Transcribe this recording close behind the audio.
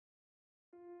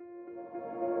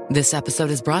This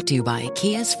episode is brought to you by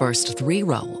Kia's first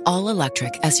three-row,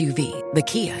 all-electric SUV, the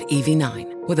Kia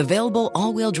EV9, with available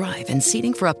all-wheel drive and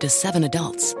seating for up to 7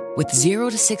 adults, with 0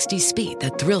 to 60 speed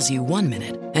that thrills you 1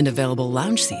 minute and available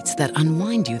lounge seats that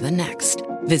unwind you the next.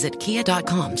 Visit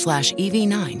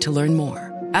kia.com/EV9 to learn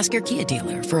more. Ask your Kia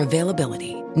dealer for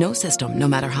availability. No system, no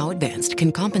matter how advanced,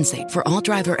 can compensate for all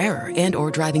driver error and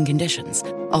or driving conditions.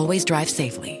 Always drive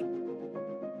safely.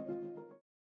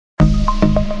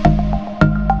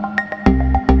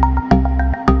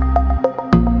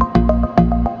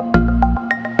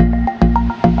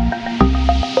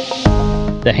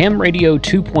 The Ham Radio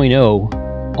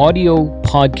 2.0 audio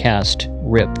podcast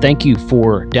rip. Thank you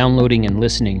for downloading and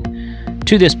listening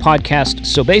to this podcast.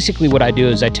 So basically what I do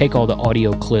is I take all the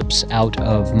audio clips out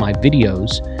of my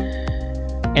videos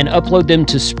and upload them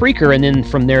to Spreaker, and then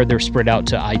from there they're spread out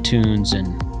to iTunes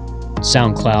and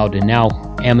SoundCloud and now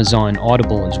Amazon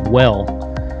Audible as well.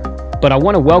 But I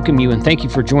want to welcome you and thank you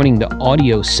for joining the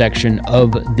audio section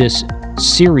of this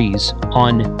series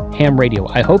on Ham Radio.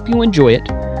 I hope you enjoy it.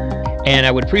 And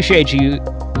I would appreciate you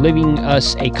leaving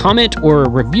us a comment or a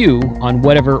review on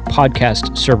whatever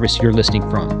podcast service you're listening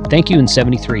from. Thank you, and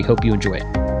 73. Hope you enjoy it.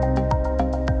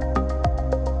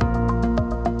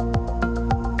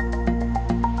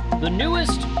 The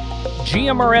newest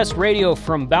GMRS radio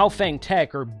from Baofeng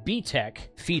Tech, or BTech,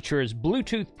 features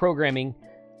Bluetooth programming,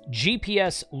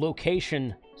 GPS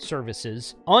location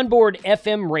services, onboard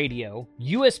FM radio,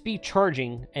 USB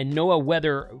charging, and NOAA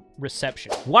weather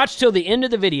reception. Watch till the end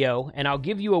of the video, and I'll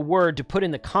give you a word to put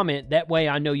in the comment. That way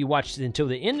I know you watched it until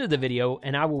the end of the video,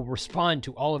 and I will respond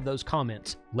to all of those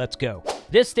comments. Let's go.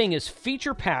 This thing is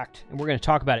feature-packed, and we're going to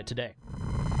talk about it today.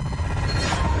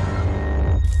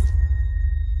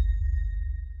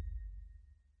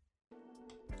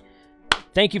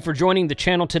 Thank you for joining the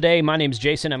channel today. My name is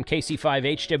Jason. I'm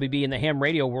KC5HWB in the ham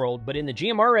radio world, but in the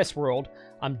GMRS world,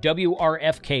 I'm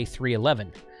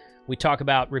WRFK311. We talk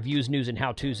about reviews, news, and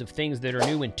how-tos of things that are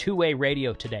new in two-way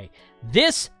radio today.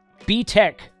 This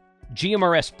BTech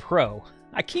GMRS Pro,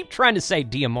 I keep trying to say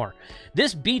DMR.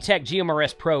 This BTech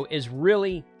GMRS Pro is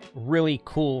really, really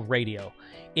cool radio.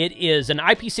 It is an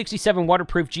IP67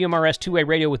 waterproof GMRS two-way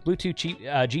radio with Bluetooth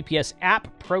GPS app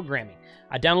programming.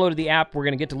 I downloaded the app. We're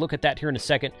going to get to look at that here in a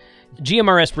second.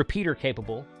 GMRS repeater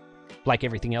capable, like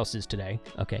everything else is today.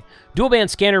 Okay. Dual band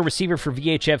scanner receiver for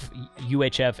VHF,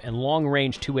 UHF, and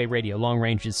long-range two-way radio. Long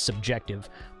range is subjective,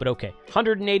 but okay.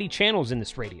 180 channels in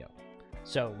this radio.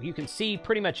 So you can see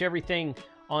pretty much everything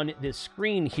on this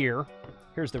screen here.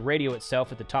 Here's the radio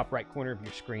itself at the top right corner of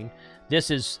your screen.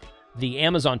 This is the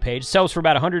Amazon page. Sells for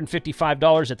about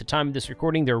 $155 at the time of this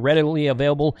recording. They're readily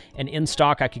available and in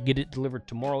stock. I could get it delivered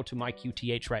tomorrow to my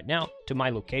QTH right now, to my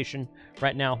location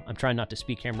right now. I'm trying not to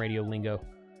speak ham radio lingo.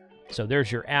 So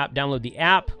there's your app. Download the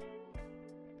app.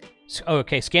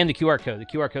 Okay, scan the QR code. The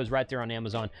QR code is right there on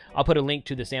Amazon. I'll put a link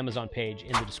to this Amazon page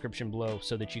in the description below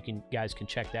so that you guys can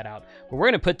check that out. But we're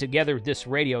going to put together this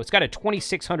radio. It's got a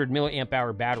 2600 milliamp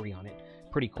hour battery on it.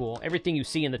 Pretty cool. Everything you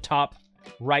see in the top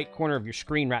right corner of your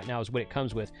screen right now is what it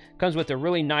comes with. It comes with a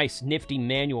really nice, nifty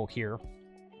manual here.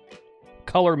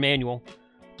 Color manual.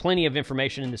 Plenty of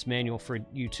information in this manual for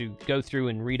you to go through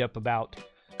and read up about.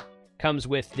 Comes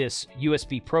with this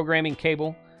USB programming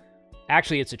cable.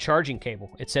 Actually, it's a charging cable.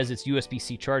 It says it's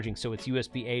USB-C charging, so it's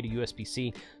USB-A to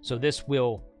USB-C. So this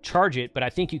will charge it, but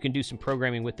I think you can do some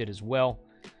programming with it as well.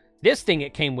 This thing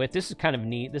it came with, this is kind of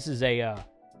neat. This is a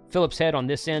Phillips head on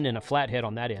this end and a flat head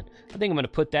on that end. I think I'm going to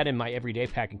put that in my everyday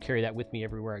pack and carry that with me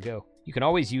everywhere I go. You can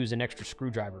always use an extra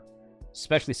screwdriver,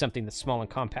 especially something that's small and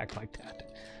compact like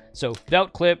that. So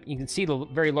belt clip, you can see the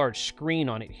very large screen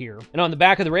on it here. And on the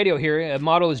back of the radio here,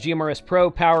 model is GMRS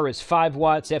Pro, power is 5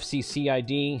 watts, FCC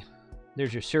ID.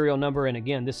 There's your serial number, and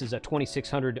again, this is a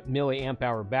 2600 milliamp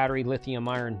hour battery, lithium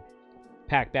iron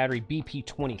pack battery,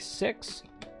 BP26.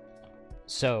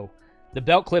 So the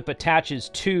belt clip attaches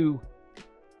to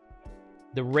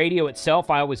the radio itself.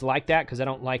 I always like that because I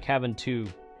don't like having to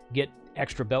get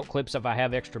extra belt clips if I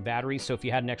have extra batteries. So if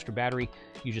you had an extra battery,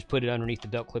 you just put it underneath the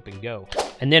belt clip and go.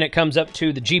 And then it comes up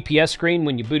to the GPS screen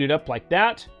when you boot it up like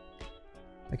that.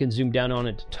 I can zoom down on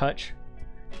it to touch.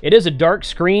 It is a dark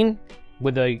screen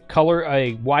with a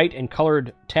white and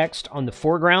colored text on the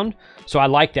foreground. So I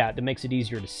like that. That makes it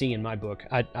easier to see in my book.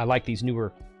 I like these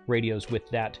newer radios with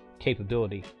that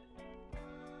capability.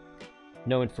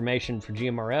 No information for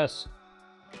GMRS.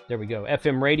 There we go.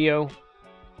 FM radio.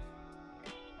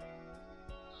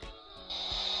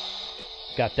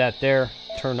 Got that there.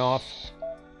 Turn off.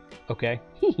 Okay.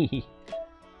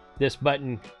 This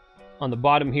button on the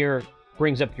bottom here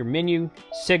brings up your menu,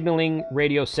 signaling,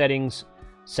 radio settings,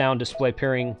 sound display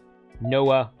pairing,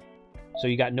 NOAA, So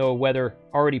you got NOAA weather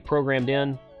already programmed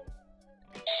in.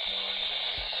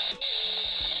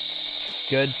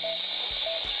 Good.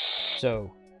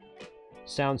 So,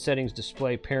 sound settings,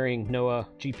 display, pairing, NOAA,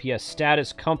 GPS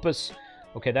status, compass.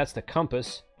 Okay, that's the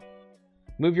compass.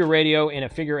 Move your radio in a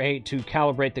figure 8 to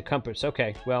calibrate the compass.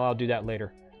 Okay, well, I'll do that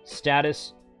later.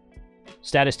 Status.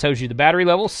 Status tells you the battery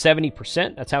level,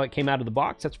 70%. That's how it came out of the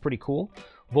box. That's pretty cool.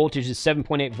 Voltage is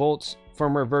 7.8 volts,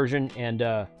 firmware version,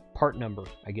 and part number,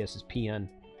 I guess, is PN.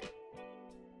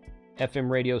 FM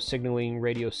radio signaling,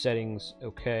 radio settings,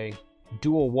 okay.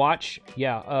 Dual watch,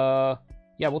 yeah,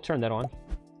 we'll turn that on.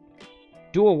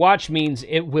 Dual watch means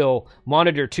it will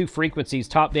monitor two frequencies,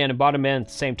 top band and bottom band at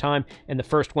the same time, and the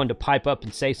first one to pipe up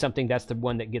and say something, that's the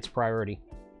one that gets priority.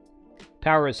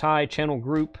 Power is high, channel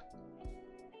group,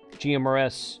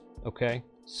 GMRS, okay,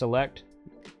 select,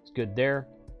 it's good there.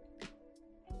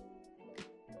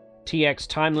 TX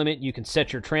time limit, you can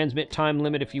set your transmit time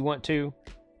limit if you want to.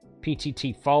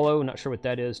 PTT follow, not sure what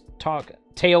that is.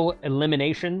 Tail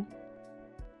elimination.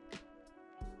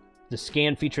 The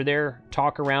scan feature there.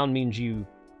 Talk around means you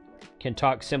can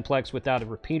talk simplex without a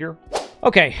repeater.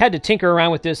 Okay, had to tinker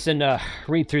around with this and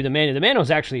read through the manual. The manual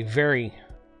is actually very,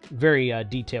 very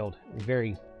detailed,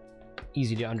 very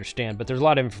easy to understand, but there's a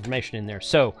lot of information in there.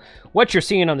 So what you're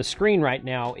seeing on the screen right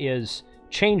now is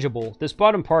changeable. This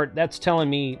bottom part, that's telling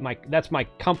me that's my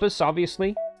compass,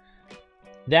 obviously.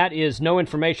 That is no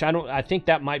information. I think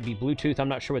that might be Bluetooth. I'm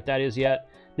not sure what that is yet.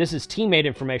 This is teammate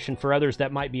information for others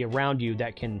that might be around you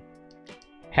that can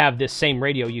have this same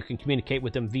radio. You can communicate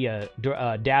with them via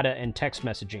data and text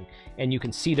messaging, and you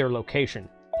can see their location.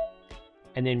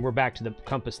 And then we're back to the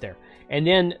compass there. And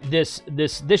then this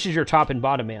is your top and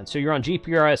bottom band. So you're on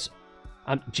GPRS.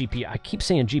 I keep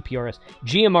saying GPRS.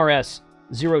 GMRS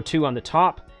 02 on the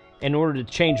top. In order to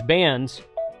change bands,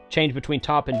 change between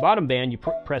top and bottom band, you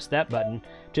press that button.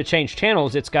 To change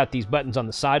channels, it's got these buttons on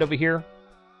the side over here.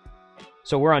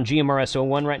 So we're on GMRS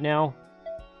 01 right now.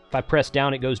 If I press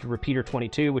down, it goes to repeater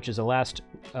 22, which is the last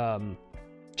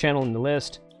channel in the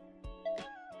list.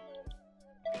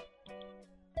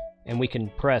 And we can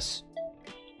press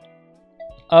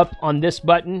up on this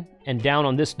button and down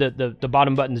on this. The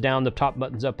bottom button's down, the top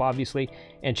button's up, obviously,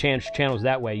 and change channels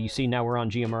that way. You see now we're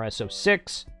on GMRS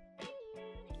 06.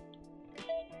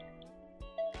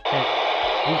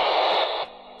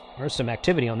 There's some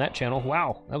activity on that channel.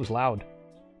 Wow, that was loud.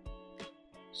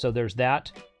 So there's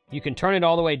that. You can turn it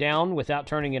all the way down without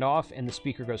turning it off, and the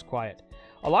speaker goes quiet.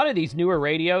 A lot of these newer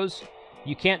radios,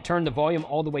 you can't turn the volume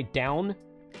all the way down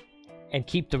and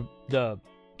keep the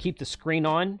screen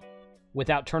on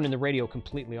without turning the radio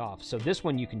completely off. So this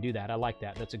one you can do that. I like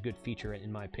that. That's a good feature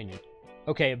in my opinion.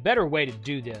 Okay, a better way to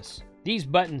do this. These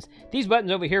buttons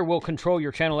over here will control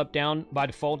your channel up down by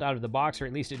default out of the box, or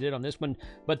at least it did on this one.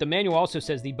 But the manual also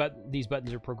says these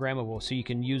buttons are programmable, so you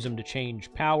can use them to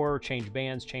change power, change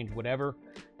bands, change whatever,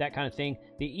 that kind of thing.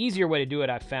 The easier way to do it,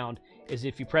 I've found, is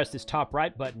if you press this top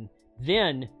right button,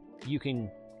 then you can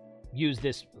use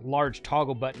this large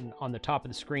toggle button on the top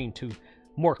of the screen to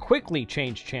more quickly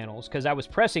change channels, because I was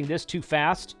pressing this too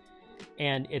fast,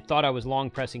 and it thought I was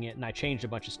long pressing it, and I changed a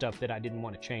bunch of stuff that I didn't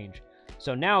want to change.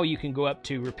 So now you can go up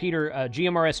to repeater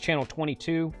GMRS channel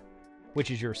 22, which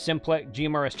is your simplex,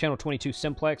 GMRS channel 22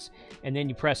 simplex, and then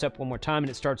you press up one more time and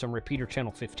it starts on repeater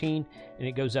channel 15, and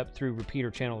it goes up through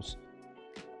repeater channels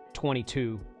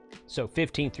 22. So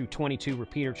 15 through 22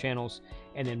 repeater channels,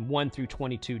 and then 1 through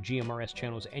 22 GMRS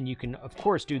channels, and you can of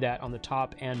course do that on the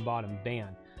top and bottom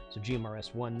band. So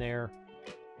GMRS 1 there,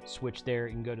 switch there,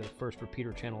 you can go to the first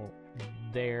repeater channel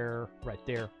there, right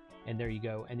there, and there you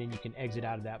go, and then you can exit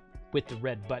out of that with the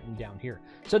red button down here.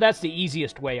 So that's the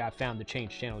easiest way I've found to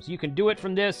change channels. You can do it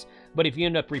from this, but if you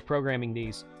end up reprogramming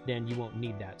these, then you won't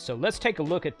need that. So let's take a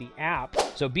look at the app.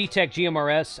 So BTEC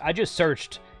GMRS, I just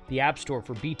searched the App Store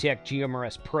for BTEC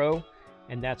GMRS Pro,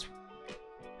 and that's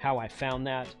how I found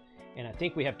that. And I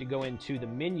think we have to go into the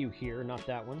menu here, not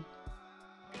that one.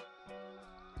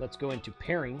 Let's go into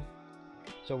pairing.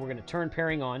 So we're going to turn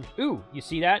pairing on. Ooh, you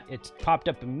see that? It's popped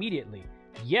up immediately.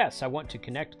 Yes, I want to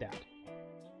connect that.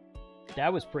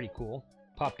 That was pretty cool.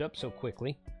 Popped up so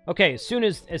quickly. Okay, as soon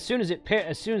as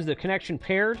the connection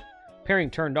paired, pairing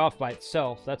turned off by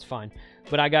itself. That's fine.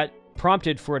 But I got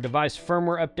prompted for a device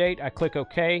firmware update. I click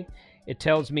OK. It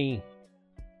tells me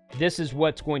this is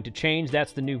what's going to change.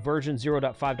 That's the new version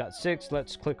 0.5.6.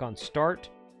 Let's click on Start.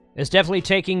 It's definitely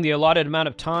taking the allotted amount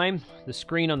of time. The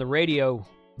screen on the radio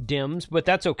dims, but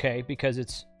that's okay because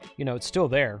it's, you know, it's still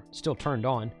there. It's still turned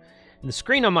on. And the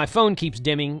screen on my phone keeps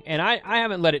dimming, and I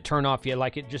haven't let it turn off yet.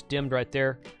 Like, it just dimmed right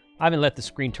there. I haven't let the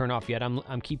screen turn off yet.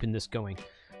 I'm keeping this going.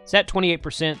 It's at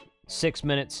 28%, 6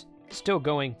 minutes. Still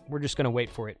going. We're just going to wait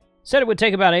for it. Said it would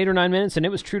take about 8 or 9 minutes, and it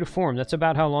was true to form. That's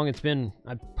about how long it's been.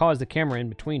 I paused the camera in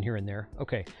between here and there.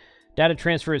 Okay. Data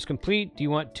transfer is complete. Do you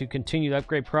want to continue the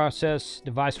upgrade process?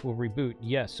 Device will reboot.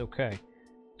 Yes, okay.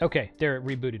 Okay, there it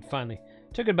rebooted finally.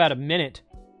 Took about a minute.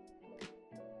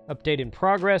 Update in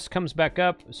progress. Comes back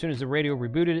up as soon as the radio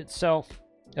rebooted itself.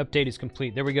 Update is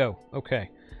complete. There we go. Okay.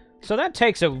 So that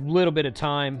takes a little bit of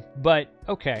time, but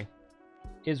okay.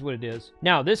 Is what it is.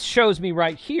 Now, this shows me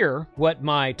right here what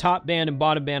my top band and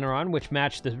bottom band are on, which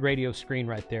match the radio screen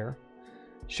right there.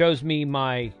 Shows me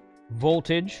my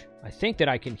voltage. I think that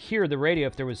I can hear the radio.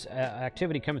 If there was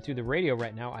activity coming through the radio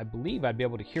right now, I believe I'd be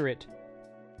able to hear it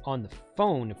on the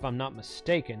phone, if I'm not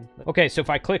mistaken. Okay, so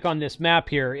if I click on this map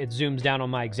here, it zooms down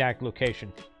on my exact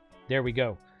location. There we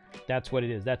go. That's what it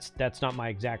is. That's not my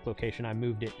exact location. I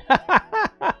moved it.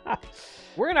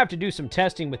 We're going to have to do some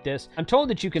testing with this. I'm told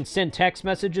that you can send text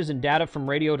messages and data from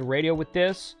radio to radio with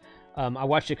this. I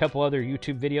watched a couple other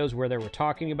YouTube videos where they were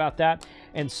talking about that.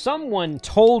 And someone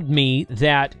told me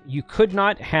that you could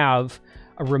not have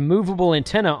a removable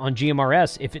antenna on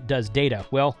GMRS if it does data.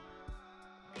 Well,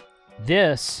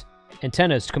 this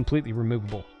antenna is completely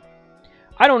removable.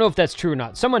 I don't know if that's true or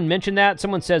not. Someone mentioned that.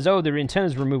 Someone says, oh, the antenna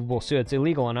is removable, so it's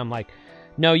illegal. And I'm like,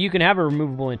 no, you can have a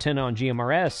removable antenna on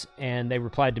GMRS. And they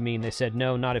replied to me and they said,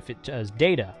 no, not if it does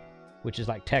data, which is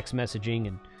like text messaging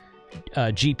and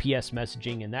GPS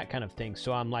messaging and that kind of thing.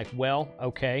 So I'm like, well,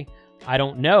 okay, I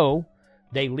don't know.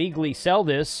 They legally sell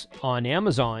this on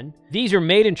Amazon. These are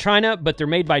made in China, but they're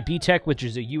made by BTEC, which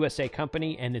is a USA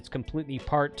company, and it's completely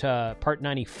Part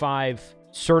 95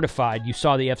 certified. You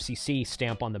saw the FCC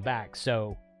stamp on the back.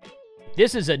 So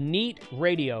this is a neat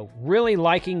radio. Really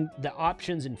liking the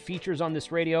options and features on this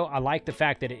radio. I like the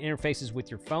fact that it interfaces with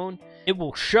your phone. It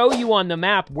will show you on the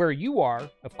map where you are,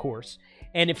 of course.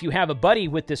 And if you have a buddy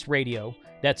with this radio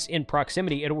that's in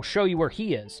proximity, it will show you where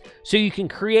he is. So you can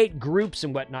create groups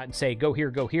and whatnot and say, go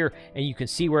here, and you can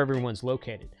see where everyone's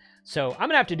located. So I'm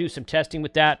going to have to do some testing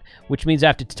with that, which means I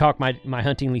have to talk my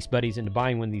hunting lease buddies into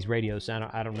buying one of these radios.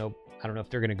 I don't know if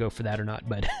they're going to go for that or not,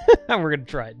 but we're going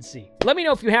to try it and see. Let me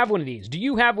know if you have one of these. Do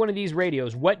you have one of these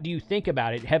radios? What do you think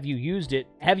about it? Have you used it?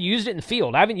 Have you used it in the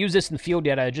field? I haven't used this in the field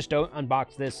yet. I just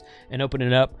unboxed this and opened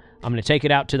it up. I'm going to take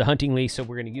it out to the hunting lease, so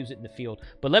we're going to use it in the field.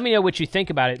 But let me know what you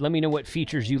think about it. Let me know what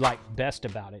features you like best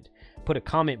about it. Put a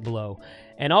comment below.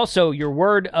 And also, your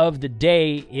word of the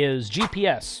day is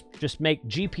GPS. Just make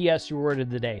GPS your word of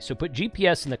the day. So put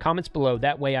GPS in the comments below.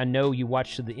 That way I know you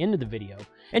watched to the end of the video.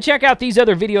 And check out these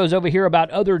other videos over here about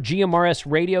other GMRS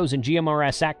radios and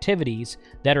GMRS activities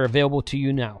that are available to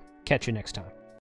you now. Catch you next time.